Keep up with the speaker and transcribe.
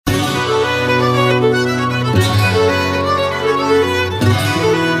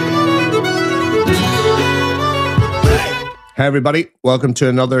Hey everybody, welcome to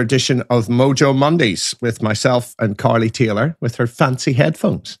another edition of Mojo Mondays with myself and Carly Taylor with her fancy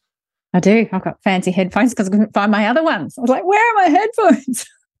headphones. I do. I've got fancy headphones because I couldn't find my other ones. I was like, where are my headphones?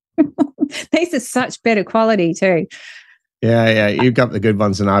 These are such better quality too. Yeah, you've got the good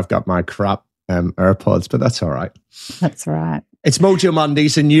ones and I've got my crap AirPods, but that's all right. That's right. It's Mojo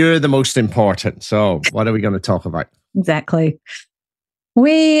Mondays and you're the most important. So what are we going to talk about? Exactly.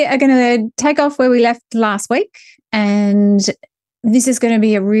 We are going to take off where we left last week, and this is going to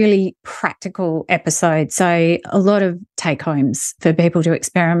be a really practical episode. So a lot of take homes for people to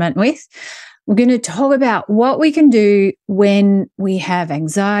experiment with. We're going to talk about what we can do when we have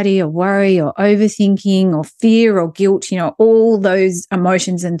anxiety or worry or overthinking or fear or guilt, all those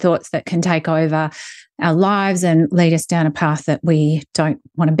emotions and thoughts that can take over our lives and lead us down a path that we don't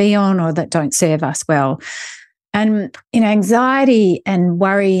want to be on or that don't serve us well. And anxiety and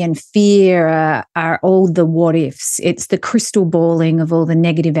worry and fear are all the what ifs. It's the crystal balling of all the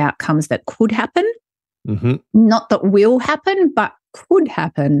negative outcomes that could happen. Mm-hmm. Not that will happen, but could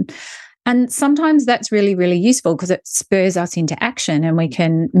happen. And sometimes that's really, really useful because it spurs us into action and we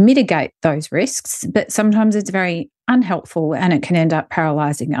can mitigate those risks. But sometimes it's very unhelpful and it can end up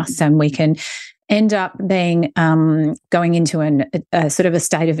paralyzing us, and we can end up being going into a sort of a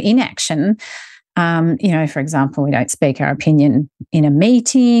state of inaction. For example, we don't speak our opinion in a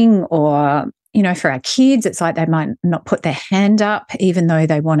meeting, or, for our kids, it's like they might not put their hand up even though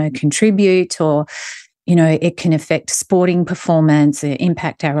they want to contribute, or, it can affect sporting performance,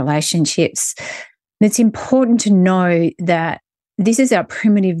 impact our relationships. It's important to know that this is our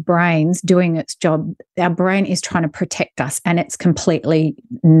primitive brains doing its job. Our brain is trying to protect us, and it's completely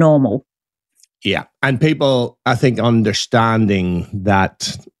normal. Yeah. And people, I think, understanding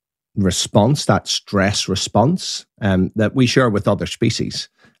that response, that stress response that we share with other species,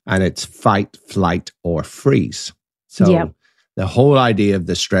 and it's fight, flight, or freeze. So the whole idea of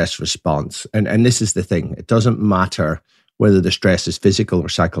the stress response, and this is the thing, it doesn't matter whether the stress is physical or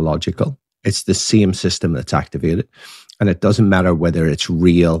psychological, it's the same system that's activated, and it doesn't matter whether it's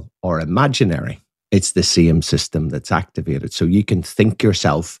real or imaginary, it's the same system that's activated. So you can think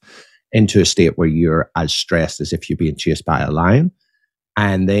yourself into a state where you're as stressed as if you're being chased by a lion.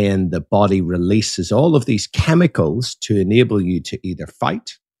 And then the body releases all of these chemicals to enable you to either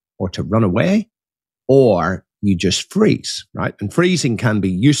fight or to run away, or you just freeze, right? And freezing can be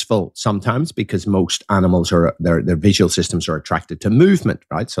useful sometimes because most animals their visual systems are attracted to movement,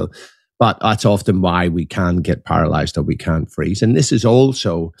 right? So, but that's often why we can get paralyzed or we can freeze. And this is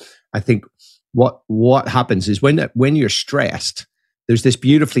also, I think, what happens is when you're stressed, there's this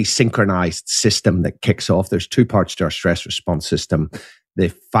beautifully synchronized system that kicks off. There's two parts to our stress response system: the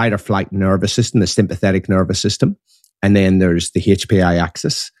fight or flight nervous system, the sympathetic nervous system, and then there's the HPA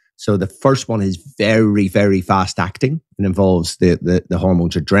axis. So the first one is very, very fast acting and involves the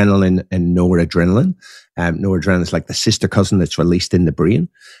hormones adrenaline and noradrenaline. Noradrenaline is like the sister cousin that's released in the brain.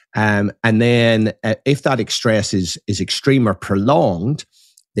 And then if that stress is extreme or prolonged,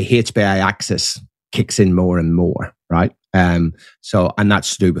 the HPA axis kicks in more and more, right? And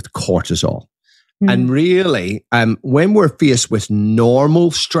that's to do with cortisol. And really, when we're faced with normal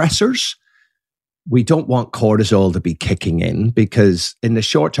stressors, we don't want cortisol to be kicking in, because in the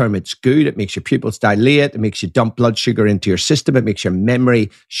short term, it's good. It makes your pupils dilate. It makes you dump blood sugar into your system. It makes your memory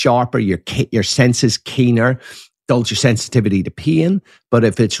sharper, your senses keener, dulls your sensitivity to pain. But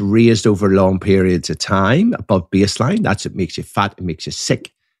if it's raised over long periods of time above baseline, that's what makes you fat, it makes you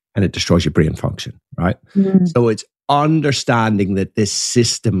sick, and it destroys your brain function, right? So it's understanding that this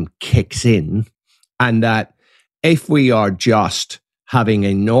system kicks in, and that if we are just having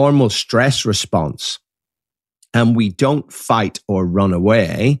a normal stress response and we don't fight or run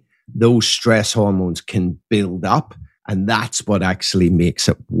away, those stress hormones can build up, and that's what actually makes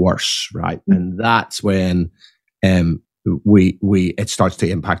it worse, right? And that's when it starts to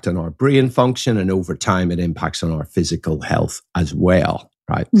impact on our brain function, and over time it impacts on our physical health as well,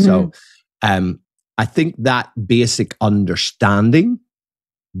 right? So I think that basic understanding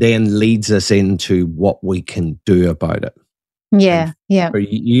then leads us into what we can do about it. Yeah. For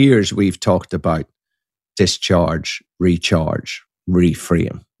years, we've talked about discharge, recharge,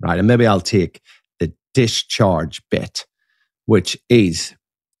 reframe, right? And maybe I'll take the discharge bit, which is,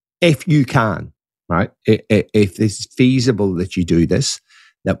 if you can, right? If it's feasible that you do this,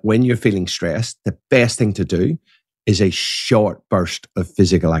 that when you're feeling stressed, the best thing to do is a short burst of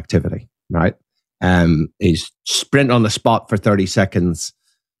physical activity, right? Is sprint on the spot for 30 seconds,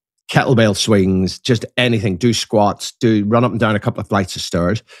 kettlebell swings, just anything, do squats, run up and down a couple of flights of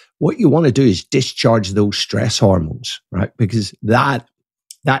stairs. What you want to do is discharge those stress hormones, right? Because that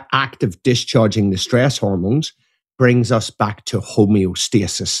act of discharging the stress hormones brings us back to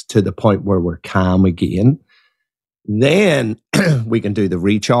homeostasis, to the point where we're calm again. Then we can do the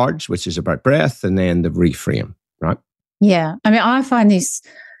recharge, which is about breath, and then the reframe, right? Yeah. I mean, I find this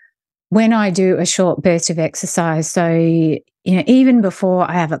when I do a short burst of exercise. So, even before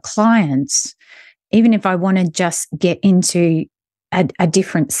I have a client, even if I want to just get into a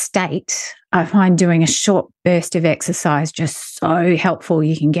different state, I find doing a short burst of exercise just so helpful.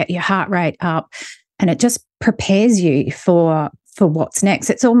 You can get your heart rate up, and it just prepares you for what's next.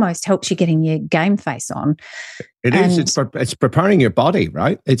 It's almost helps you getting your game face on. It is. It's preparing your body,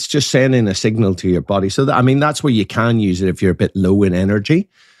 right? It's just sending a signal to your body. So, that's where you can use it if you're a bit low in energy.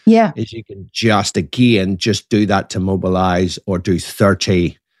 Yeah. Is you can just do that to mobilize, or do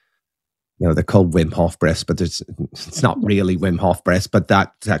 30, they're called Wim Hof breaths, but it's not really Wim Hof breaths, but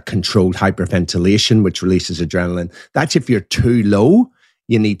that controlled hyperventilation, which releases adrenaline. That's if you're too low,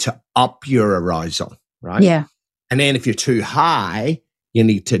 you need to up your arousal, right? Yeah. And then if you're too high, you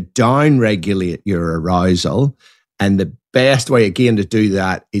need to down-regulate your arousal. And the best way, again, to do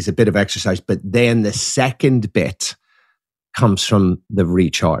that is a bit of exercise. But then the second bit comes from the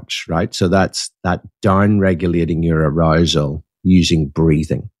recharge, right? So that's that down-regulating your arousal using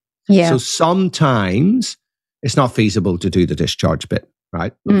breathing. Yeah. So sometimes it's not feasible to do the discharge bit,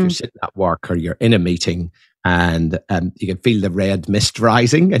 right? If you're sitting at work or you're in a meeting and you can feel the red mist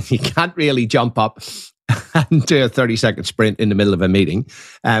rising and you can't really jump up and do a 30-second sprint in the middle of a meeting,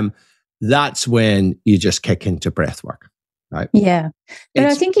 that's when you just kick into breath work, right? Yeah. But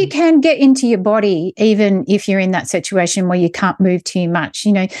I think you can get into your body even if you're in that situation where you can't move too much.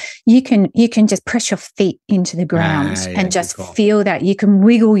 You can just press your feet into the ground and just feel that. You can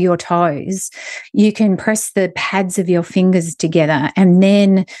wiggle your toes. You can press the pads of your fingers together and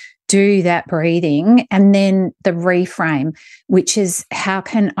then do that breathing, and then the reframe, which is how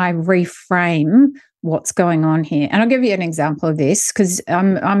can I reframe what's going on here? And I'll give you an example of this because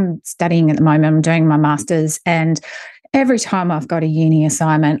I'm studying at the moment. I'm doing my master's, and every time I've got a uni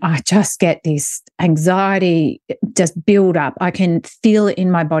assignment, I just get this anxiety just build up. I can feel it in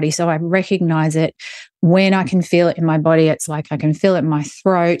my body, so I recognize it. When I can feel it in my body, it's like I can feel it in my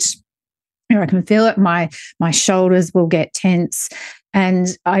throat, or I can feel it. My shoulders will get tense.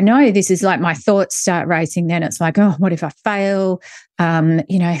 And I know this is like my thoughts start racing. Then it's like, oh, what if I fail? How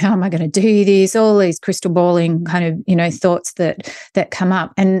am I going to do this? All these crystal balling kind of, thoughts that come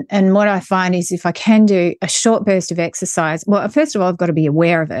up. And what I find is if I can do a short burst of exercise, well, first of all, I've got to be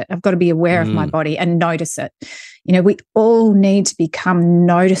aware of it. I've got to be aware of my body and notice it. We all need to become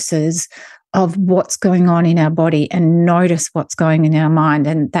noticers of what's going on in our body and notice what's going in our mind.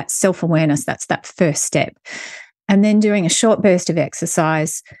 And that's self-awareness. That's that first step. And then doing a short burst of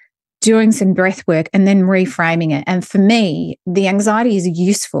exercise, doing some breath work, and then reframing it. And for me, the anxiety is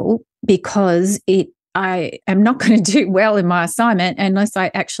useful because I am not going to do well in my assignment unless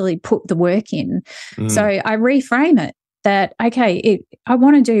I actually put the work in. So I reframe it that, okay, I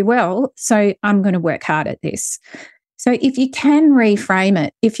want to do well, so I'm going to work hard at this. So if you can reframe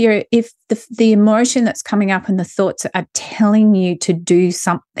it, if the emotion that's coming up and the thoughts are telling you to do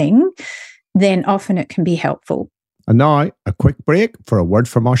something, then often it can be helpful. And now, a quick break for a word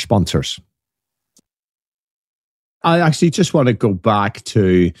from our sponsors. I actually just want to go back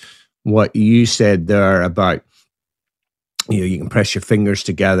to what you said there about, you can press your fingers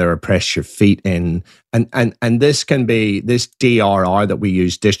together or press your feet in. And this can be, this DRR that we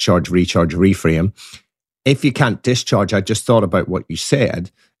use, discharge, recharge, reframe. If you can't discharge, I just thought about what you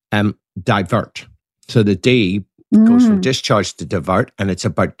said, divert. So the D goes from discharge to divert, and it's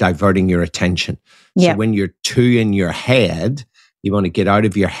about diverting your attention. So when you're too in your head, you want to get out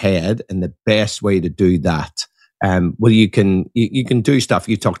of your head, and the best way to do that, you can do stuff.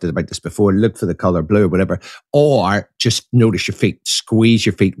 You talked about this before. Look for the color blue or whatever, or just notice your feet, squeeze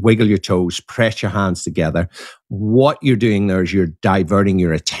your feet, wiggle your toes, press your hands together. What you're doing there is you're diverting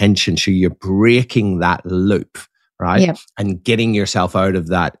your attention, so you're breaking that loop, right? And getting yourself out of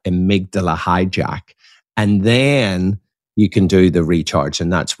that amygdala hijack. And then you can do the recharge,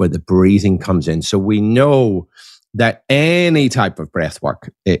 and that's where the breathing comes in. So we know that any type of breath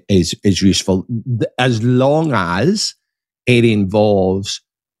work is useful as long as it involves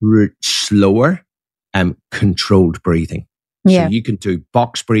slower and controlled breathing. So you can do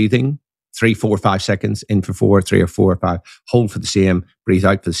box breathing, 3, 4, 5 seconds, in for 4, 3 or 4 or 5, hold for the same, breathe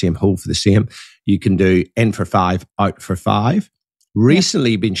out for the same, hold for the same. You can do in for 5, out for 5.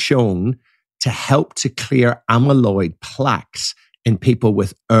 Recently been shown to help to clear amyloid plaques in people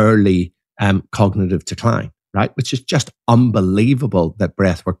with early cognitive decline, right? Which is just unbelievable that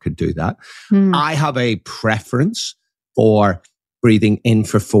breathwork could do that. I have a preference for breathing in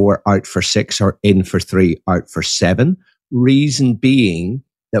for 4, out for 6, or in for 3, out for 7. Reason being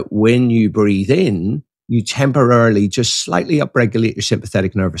that when you breathe in, you temporarily just slightly upregulate your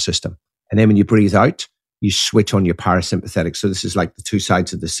sympathetic nervous system. And then when you breathe out, you switch on your parasympathetic. So this is like the two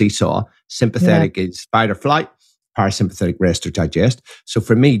sides of the seesaw. Sympathetic is fight or flight, parasympathetic rest or digest. So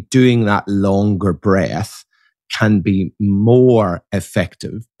for me, doing that longer breath can be more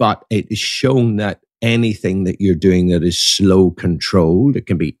effective, but it is shown that anything that you're doing that is slow controlled, it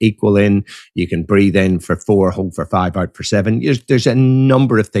can be equal in, you can breathe in for 4, hold for 5, out for 7. There's a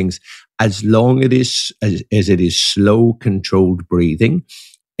number of things. As long as it is slow controlled breathing,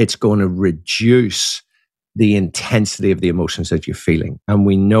 it's going to reduce the intensity of the emotions that you're feeling. And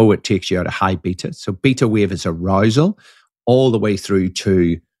we know it takes you out of high beta. So beta wave is arousal all the way through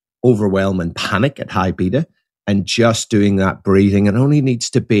to overwhelm and panic at high beta. And just doing that breathing, it only needs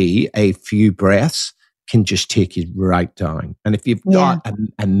to be a few breaths, can just take you right down. And if you've got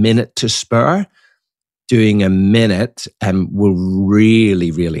a minute to spare, doing a minute will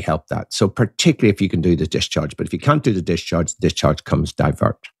really, really help that. So particularly if you can do the discharge. But if you can't do the discharge comes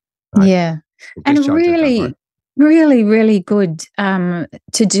divert. Right? Yeah. So and really, really good to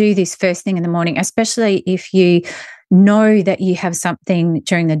do this first thing in the morning, especially if you know that you have something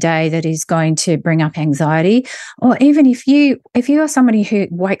during the day that is going to bring up anxiety, or even if you are somebody who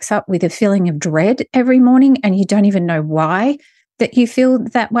wakes up with a feeling of dread every morning and you don't even know why that you feel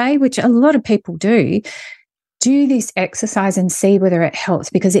that way, which a lot of people do this exercise and see whether it helps,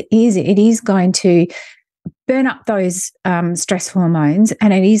 because it is going to burn up those stress hormones,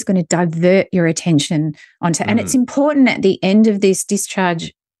 and it is going to divert your attention onto. And it's important at the end of this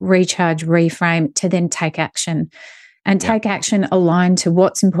discharge, recharge, reframe to then take action. And take action aligned to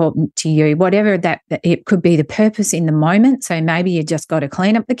what's important to you, whatever that it could be the purpose in the moment. So maybe you just got to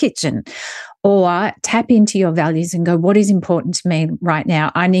clean up the kitchen, or tap into your values and go, what is important to me right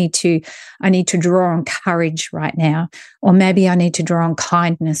now? I need to draw on courage right now, or maybe I need to draw on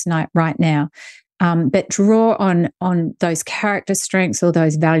kindness right now. But draw on those character strengths or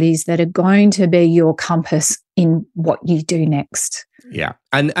those values that are going to be your compass in what you do next. Yeah.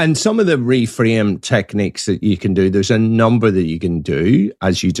 And some of the reframe techniques that you can do, there's a number that you can do,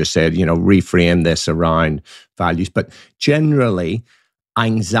 as you just said, reframe this around values. But generally,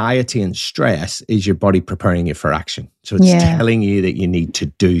 anxiety and stress is your body preparing you for action. So it's telling you that you need to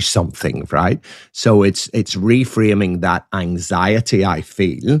do something, right? So it's reframing that anxiety I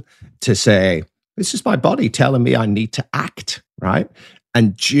feel to say, this is my body telling me I need to act, right?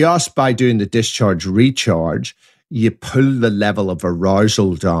 And just by doing the discharge recharge, you pull the level of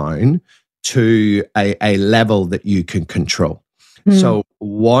arousal down to a level that you can control. So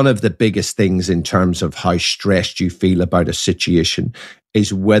one of the biggest things in terms of how stressed you feel about a situation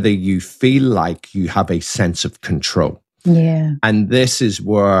is whether you feel like you have a sense of control. Yeah. And this is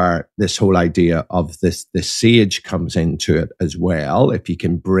where this whole idea of the sage comes into it as well. If you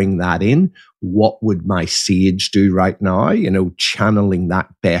can bring that in, what would my sage do right now? Channeling that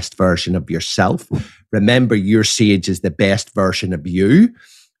best version of yourself. Remember, your sage is the best version of you.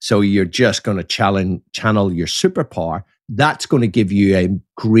 So you're just going to channel your superpower. That's going to give you a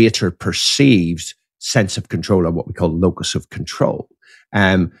greater perceived sense of control, or what we call locus of control.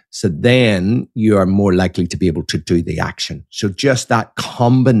 So then you are more likely to be able to do the action. So just that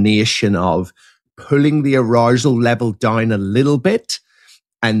combination of pulling the arousal level down a little bit,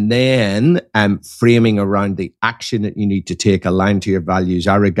 and then framing around the action that you need to take, aligned to your values,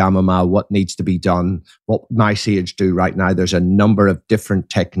 arigamama, what needs to be done, what my sage do right now. There's a number of different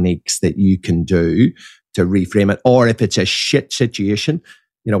techniques that you can do to reframe it. Or if it's a shit situation,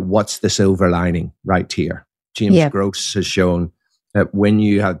 what's the silver lining right here? James Gross has shown that when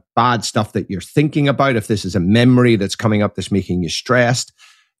you have bad stuff that you're thinking about, if this is a memory that's coming up that's making you stressed,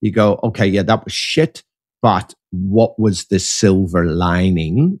 you go, okay, yeah, that was shit. But what was the silver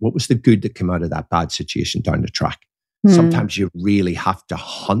lining? What was the good that came out of that bad situation down the track? Sometimes you really have to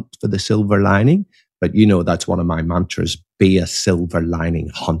hunt for the silver lining, but that's one of my mantras: be a silver lining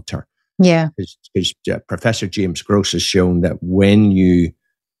hunter. Yeah. Because Professor James Gross has shown that when you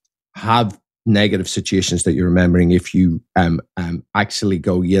have negative situations that you're remembering, if you actually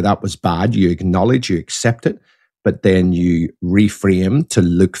go, yeah, that was bad, you acknowledge, you accept it, but then you reframe to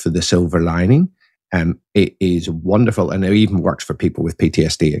look for the silver lining, it is wonderful. And it even works for people with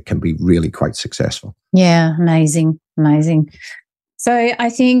PTSD. It can be really quite successful. Yeah, amazing. So I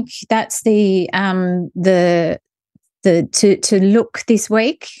think that's the to look this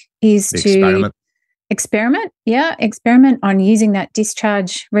week is to experiment. Yeah, experiment on using that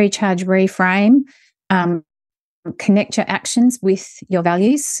discharge, recharge, reframe. connect your actions with your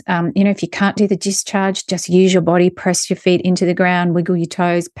values. If you can't do the discharge, just use your body, press your feet into the ground, wiggle your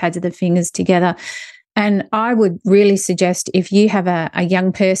toes, pads of the fingers together. And I would really suggest, if you have a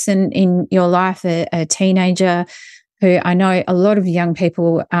young person in your life, a teenager, who I know a lot of young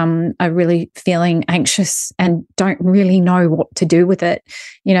people are really feeling anxious and don't really know what to do with it.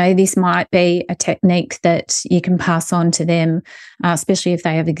 This might be a technique that you can pass on to them, especially if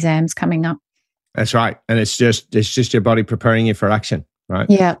they have exams coming up. That's right. And it's just your body preparing you for action, right?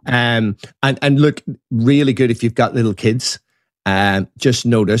 Yeah. And look, really good if you've got little kids. Just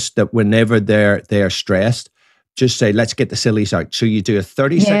notice that whenever they're stressed, just say, let's get the sillies out. So you do a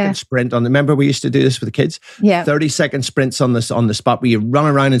 30-second sprint on remember we used to do this with the kids? Yeah. 30-second sprints on the spot where you run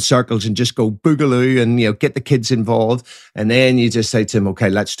around in circles and just go boogaloo and get the kids involved. And then you just say to them, okay,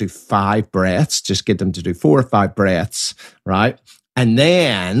 let's do 5 breaths. Just get them to do 4 or 5 breaths, right? And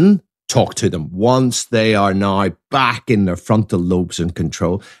then talk to them once they are now back in their frontal lobes in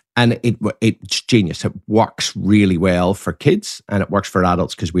control. And it's genius. It works really well for kids and it works for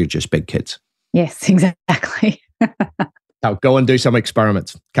adults because we're just big kids. Yes, exactly. So go and do some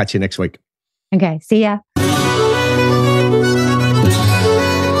experiments. Catch you next week. Okay, see ya.